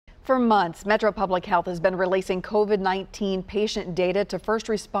For months, Metro Public Health has been releasing COVID-19 patient data to first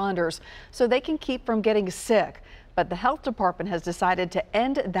responders so they can keep from getting sick. But the health department has decided to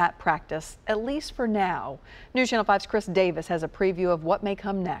end that practice, at least for now. News Channel 5's Chris Davis has a preview of what may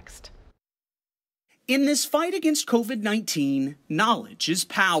come next. In this fight against COVID-19, knowledge is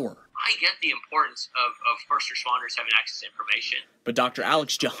power. I get the importance of first responders having access to information. But Dr.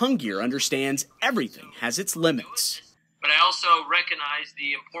 Alex Jahangir understands everything has its limits. But I also recognize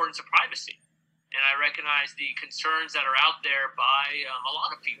the importance of privacy. And I recognize the concerns that are out there by a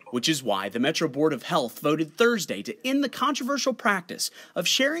lot of people. Which is why the Metro Board of Health voted Thursday to end the controversial practice of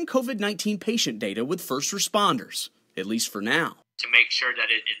sharing COVID-19 patient data with first responders, at least for now. To make sure that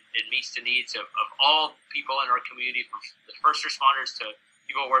it meets the needs of all people in our community, from the first responders to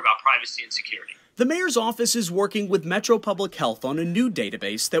people who worry about privacy and security. The mayor's office is working with Metro Public Health on a new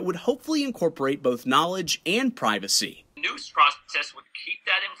database that would hopefully incorporate both knowledge and privacy. The new process would keep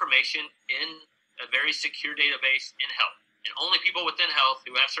that information in a very secure database in health, and only people within health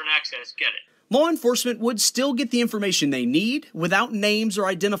who have certain access get it. Law enforcement would still get the information they need without names or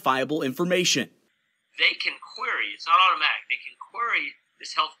identifiable information. They can query, it's not automatic, they can query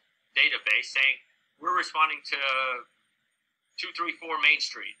this health database saying, we're responding to 234 Main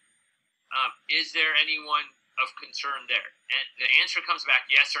Street. Is there anyone of concern there? And the answer comes back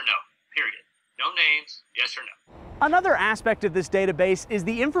yes or no, period. No names, yes or no. Another aspect of this database is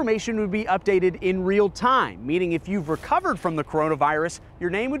the information would be updated in real time, meaning if you've recovered from the coronavirus, your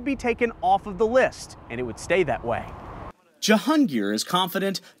name would be taken off of the list, and it would stay that way. Jahangir is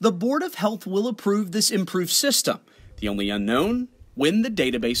confident the Board of Health will approve this improved system. The only unknown, when the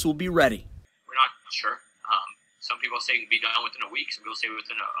database will be ready. We're not sure. Some people say it can be done within a week, some people say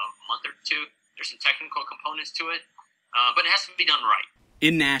within a month or two. There's some technical components to it, but it has to be done right.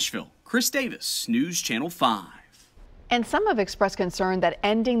 In Nashville, Chris Davis, News Channel 5. And some have expressed concern that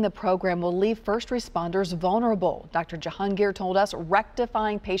ending the program will leave first responders vulnerable. Dr. Jahangir told us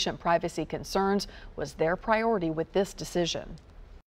rectifying patient privacy concerns was their priority with this decision.